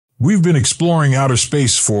We've been exploring outer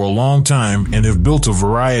space for a long time and have built a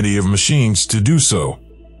variety of machines to do so.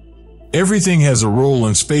 Everything has a role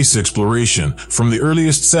in space exploration, from the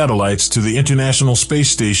earliest satellites to the International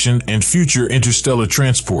Space Station and future interstellar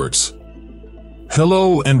transports.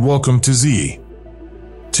 Hello and welcome to Zeey.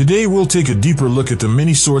 Today we'll take a deeper look at the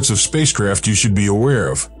many sorts of spacecraft you should be aware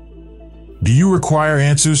of. Do you require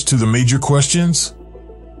answers to the major questions?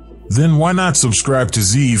 Then why not subscribe to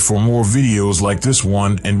Zeey for more videos like this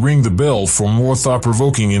one and ring the bell for more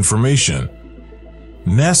thought-provoking information.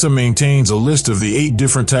 NASA maintains a list of the 8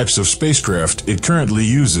 different types of spacecraft it currently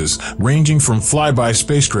uses, ranging from flyby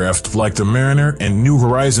spacecraft like the Mariner and New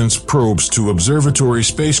Horizons probes to observatory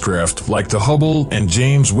spacecraft like the Hubble and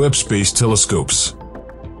James Webb Space Telescopes.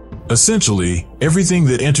 Essentially, everything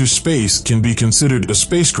that enters space can be considered a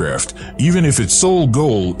spacecraft, even if its sole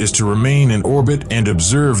goal is to remain in orbit and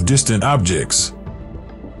observe distant objects.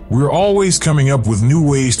 We're always coming up with new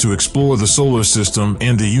ways to explore the solar system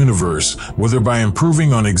and the universe, whether by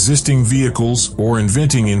improving on existing vehicles or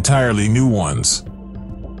inventing entirely new ones.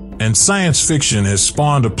 And science fiction has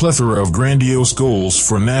spawned a plethora of grandiose goals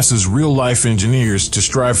for NASA's real-life engineers to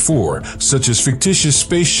strive for, such as fictitious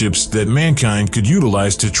spaceships that mankind could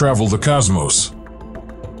utilize to travel the cosmos.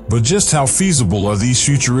 But just how feasible are these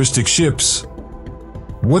futuristic ships?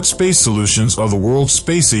 What space solutions are the world's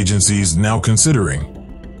space agencies now considering?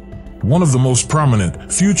 One of the most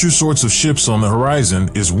prominent future sorts of ships on the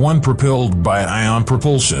horizon is one propelled by ion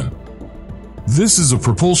propulsion. This is a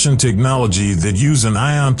propulsion technology that uses an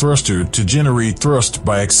ion thruster to generate thrust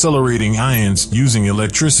by accelerating ions using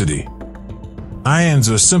electricity. Ions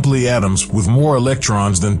are simply atoms with more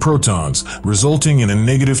electrons than protons, resulting in a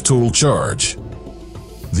negative total charge.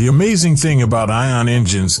 The amazing thing about ion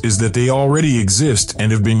engines is that they already exist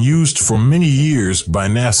and have been used for many years by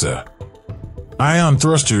NASA. Ion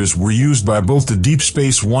thrusters were used by both the Deep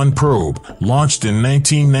Space One probe, launched in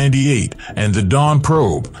 1998, and the Dawn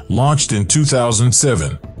probe, launched in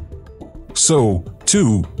 2007. So,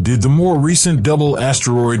 too, did the more recent Double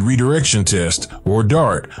Asteroid Redirection Test, or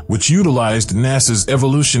DART, which utilized NASA's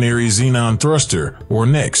Evolutionary Xenon Thruster, or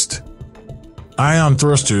NEXT. Ion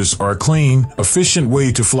thrusters are a clean, efficient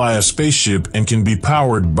way to fly a spaceship and can be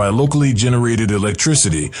powered by locally generated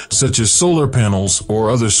electricity, such as solar panels or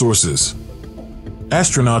other sources.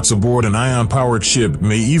 Astronauts aboard an ion-powered ship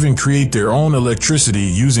may even create their own electricity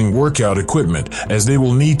using workout equipment, as they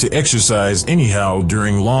will need to exercise anyhow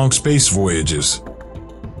during long space voyages.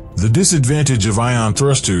 The disadvantage of ion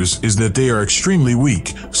thrusters is that they are extremely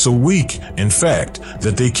weak, so weak, in fact,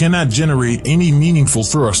 that they cannot generate any meaningful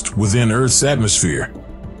thrust within Earth's atmosphere.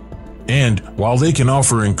 And, while they can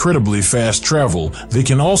offer incredibly fast travel, they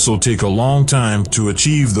can also take a long time to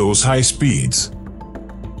achieve those high speeds.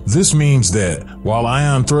 This means that, while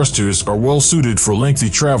ion thrusters are well suited for lengthy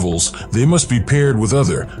travels, they must be paired with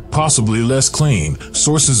other, possibly less clean,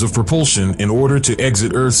 sources of propulsion in order to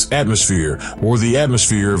exit Earth's atmosphere or the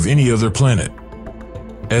atmosphere of any other planet.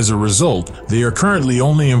 As a result, they are currently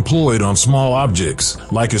only employed on small objects,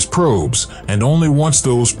 like as probes, and only once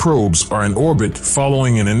those probes are in orbit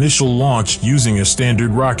following an initial launch using a standard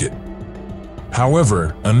rocket.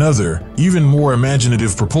 However, another, even more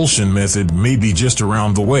imaginative propulsion method may be just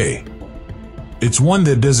around the way. It's one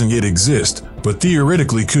that doesn't yet exist, but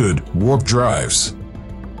theoretically could: warp drives.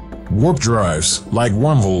 Warp drives, like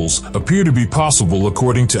wormholes, appear to be possible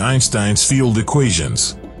according to Einstein's field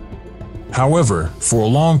equations. However, for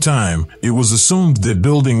a long time, it was assumed that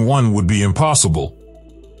building one would be impossible.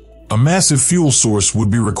 A massive fuel source would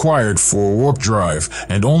be required for a warp drive,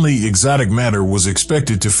 and only exotic matter was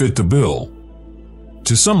expected to fit the bill.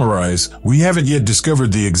 To summarize, we haven't yet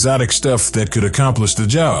discovered the exotic stuff that could accomplish the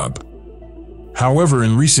job. However,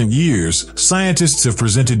 in recent years, scientists have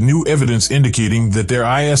presented new evidence indicating that there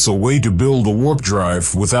is a way to build a warp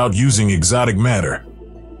drive without using exotic matter.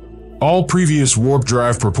 All previous warp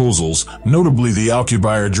drive proposals, notably the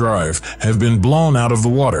Alcubierre drive, have been blown out of the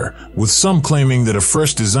water, with some claiming that a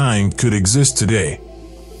fresh design could exist today.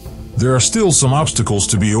 There are still some obstacles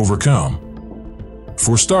to be overcome.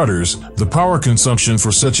 For starters, the power consumption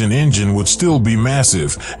for such an engine would still be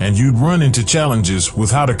massive, and you'd run into challenges with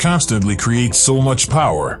how to constantly create so much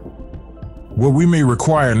power. What we may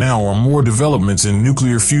require now are more developments in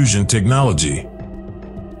nuclear fusion technology.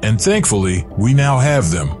 And thankfully, we now have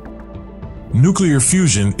them. Nuclear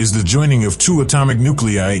fusion is the joining of 2 atomic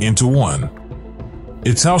nuclei into one.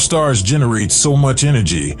 It's how stars generate so much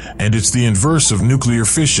energy, and it's the inverse of nuclear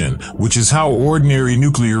fission, which is how ordinary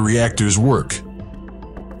nuclear reactors work.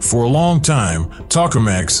 For a long time,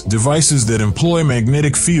 tokamaks, devices that employ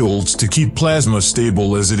magnetic fields to keep plasma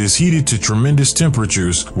stable as it is heated to tremendous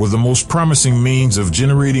temperatures, were the most promising means of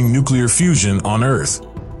generating nuclear fusion on Earth.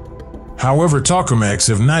 However, tokamaks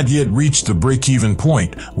have not yet reached the break-even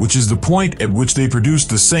point, which is the point at which they produce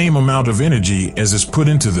the same amount of energy as is put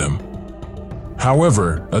into them.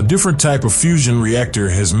 However, a different type of fusion reactor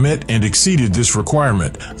has met and exceeded this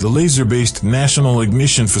requirement, the laser-based National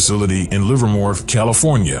Ignition Facility in Livermore,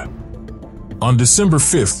 California. On December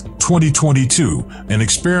 5, 2022, an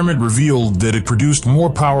experiment revealed that it produced more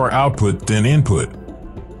power output than input.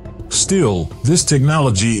 Still, this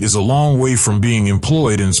technology is a long way from being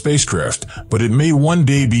employed in spacecraft, but it may one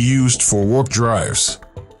day be used for warp drives.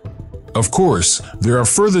 Of course, there are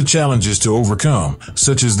further challenges to overcome,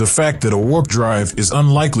 such as the fact that a warp drive is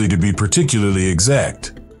unlikely to be particularly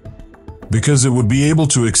exact. Because it would be able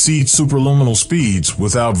to exceed superluminal speeds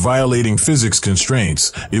without violating physics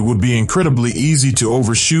constraints, it would be incredibly easy to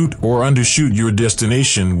overshoot or undershoot your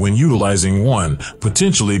destination when utilizing one,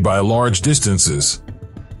 potentially by large distances.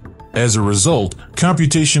 As a result,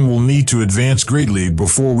 computation will need to advance greatly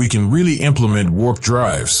before we can really implement warp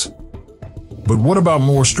drives. But what about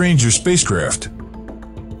more stranger spacecraft?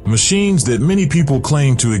 Machines that many people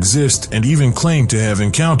claim to exist and even claim to have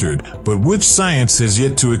encountered, but which science has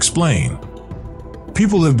yet to explain.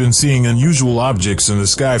 People have been seeing unusual objects in the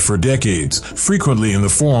sky for decades, frequently in the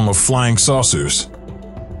form of flying saucers.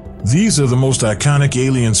 These are the most iconic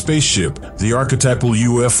alien spaceship, the archetypal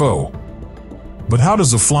UFO. But how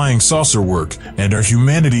does a flying saucer work, and are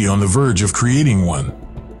humanity on the verge of creating one?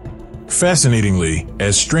 Fascinatingly,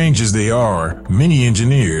 as strange as they are, many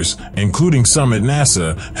engineers, including some at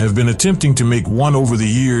NASA, have been attempting to make one over the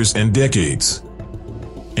years and decades.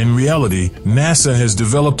 In reality, NASA has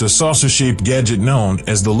developed a saucer-shaped gadget known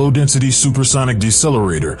as the Low-Density Supersonic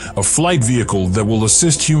Decelerator, a flight vehicle that will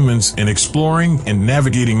assist humans in exploring and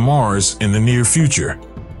navigating Mars in the near future.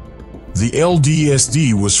 The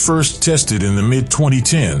LDSD was first tested in the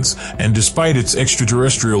mid-2010s, and despite its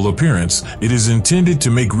extraterrestrial appearance, it is intended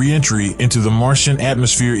to make re-entry into the Martian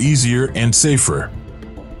atmosphere easier and safer.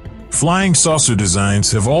 Flying saucer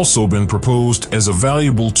designs have also been proposed as a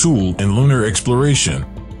valuable tool in lunar exploration.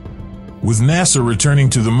 With NASA returning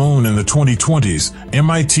to the moon in the 2020s,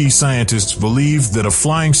 MIT scientists believe that a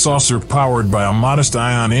flying saucer powered by a modest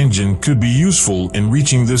ion engine could be useful in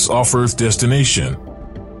reaching this off-Earth destination.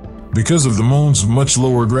 Because of the moon's much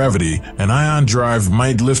lower gravity, an ion drive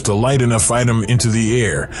might lift a light enough item into the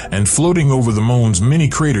air, and floating over the moon's many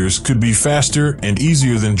craters could be faster and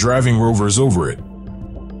easier than driving rovers over it.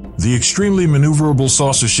 The extremely maneuverable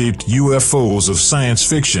saucer-shaped UFOs of science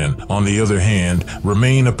fiction, on the other hand,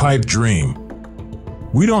 remain a pipe dream.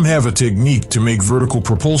 We don't have a technique to make vertical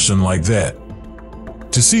propulsion like that.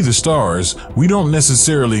 To see the stars, we don't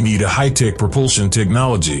necessarily need a high-tech propulsion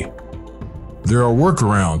technology. There are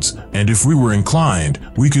workarounds, and if we were inclined,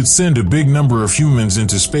 we could send a big number of humans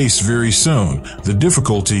into space very soon. The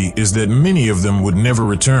difficulty is that many of them would never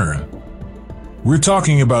return. We're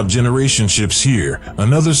talking about generation ships here,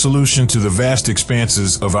 another solution to the vast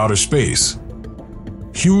expanses of outer space.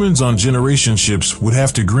 Humans on generation ships would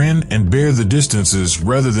have to grin and bear the distances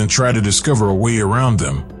rather than try to discover a way around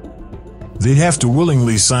them. They'd have to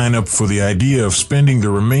willingly sign up for the idea of spending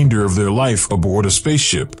the remainder of their life aboard a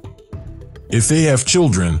spaceship. If they have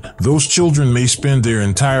children, those children may spend their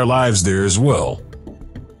entire lives there as well.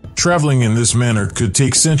 Traveling in this manner could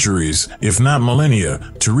take centuries, if not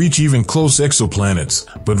millennia, to reach even close exoplanets,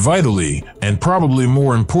 but vitally, and probably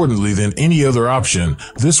more importantly than any other option,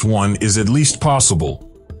 this one is at least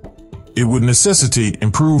possible. It would necessitate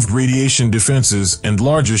improved radiation defenses and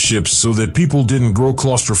larger ships so that people didn't grow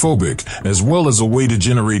claustrophobic, as well as a way to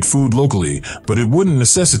generate food locally, but it wouldn't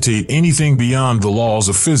necessitate anything beyond the laws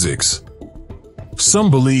of physics.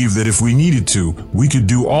 Some believe that if we needed to, we could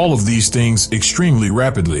do all of these things extremely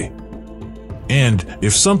rapidly. And,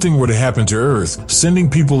 if something were to happen to Earth, sending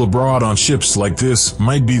people abroad on ships like this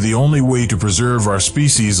might be the only way to preserve our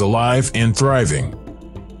species alive and thriving.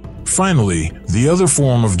 Finally, the other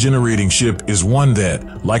form of generating ship is one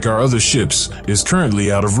that, like our other ships, is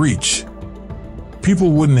currently out of reach.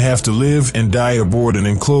 People wouldn't have to live and die aboard an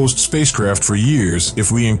enclosed spacecraft for years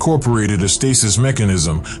if we incorporated a stasis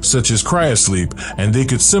mechanism, such as cryosleep, and they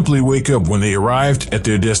could simply wake up when they arrived at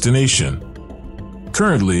their destination.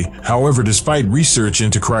 Currently, however, despite research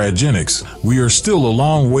into cryogenics, we are still a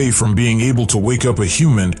long way from being able to wake up a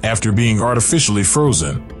human after being artificially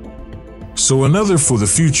frozen. So another for the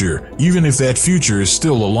future, even if that future is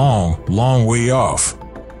still a long, long way off.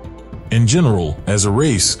 In general, as a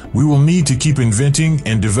race, we will need to keep inventing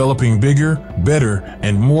and developing bigger, better,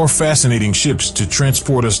 and more fascinating ships to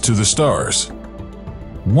transport us to the stars.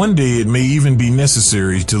 One day it may even be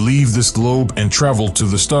necessary to leave this globe and travel to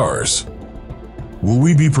the stars. Will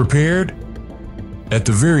we be prepared? At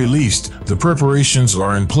the very least, the preparations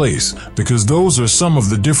are in place, because those are some of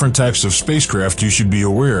the different types of spacecraft you should be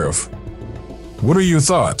aware of. What are your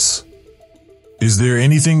thoughts? Is there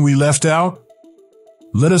anything we left out?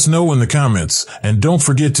 Let us know in the comments, and don't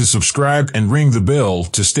forget to subscribe and ring the bell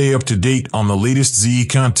to stay up to date on the latest Zeey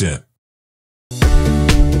content.